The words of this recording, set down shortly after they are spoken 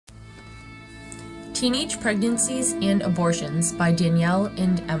Teenage Pregnancies and Abortions by Danielle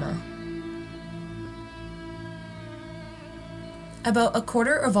and Emma. About a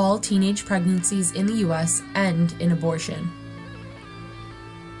quarter of all teenage pregnancies in the U.S. end in abortion.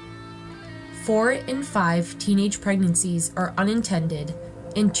 4 in 5 teenage pregnancies are unintended,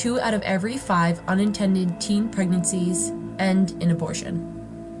 and 2 out of every 5 unintended teen pregnancies end in abortion.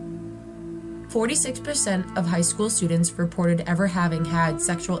 46% of high school students reported ever having had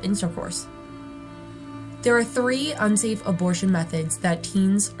sexual intercourse. There are 3 unsafe abortion methods that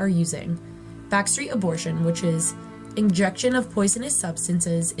teens are using. Backstreet abortion, which is injection of poisonous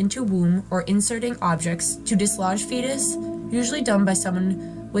substances into womb or inserting objects to dislodge fetus, usually done by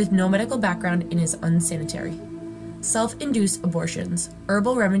someone with no medical background and is unsanitary. Self-induced abortions,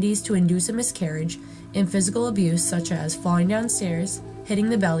 herbal remedies to induce a miscarriage, and physical abuse such as falling downstairs,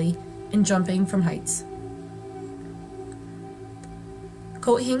 hitting the belly, and jumping from heights.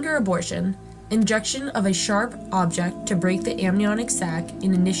 Coat hanger abortion, injection of a sharp object to break the amniotic sac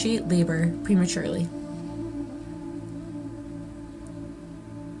and initiate labor prematurely.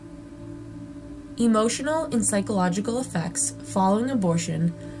 Emotional and psychological effects following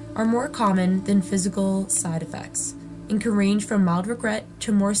abortion are more common than physical side effects and can range from mild regret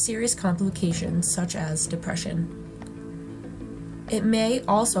to more serious complications such as depression. It may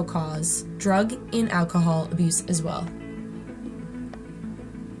also cause drug and alcohol abuse as well.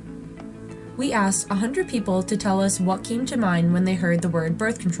 We asked 100 people to tell us what came to mind when they heard the word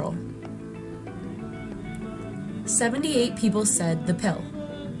birth control. 78 people said the pill.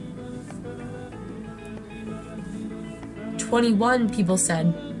 21 people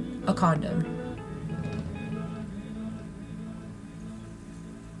said a condom.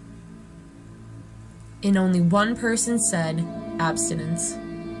 And only 1 person said abstinence.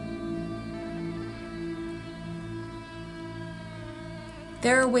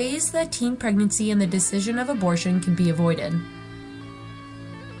 There are ways that teen pregnancy and the decision of abortion can be avoided.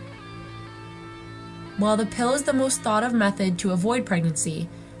 While the pill is the most thought of method to avoid pregnancy,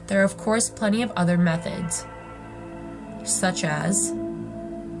 there are of course plenty of other methods, such as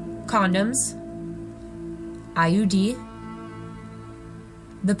condoms, IUD,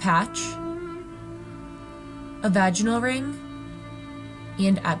 the patch, a vaginal ring,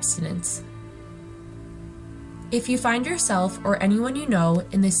 and abstinence. If you find yourself or anyone you know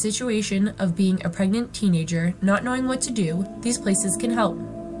in the situation of being a pregnant teenager not knowing what to do, these places can help.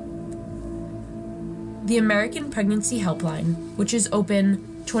 The American Pregnancy Helpline, which is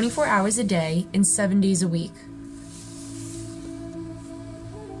open 24 hours a day and 7 days a week.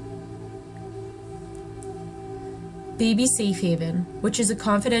 Baby Safe Haven, which is a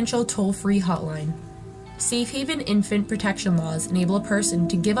confidential toll-free hotline. Safe Haven infant protection laws enable a person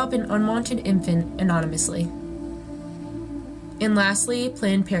to give up an unwanted infant anonymously. And lastly,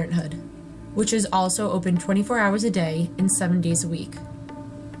 Planned Parenthood, which is also open 24 hours a day and 7 days a week.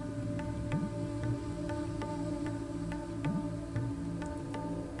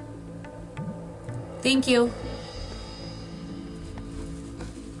 Thank you.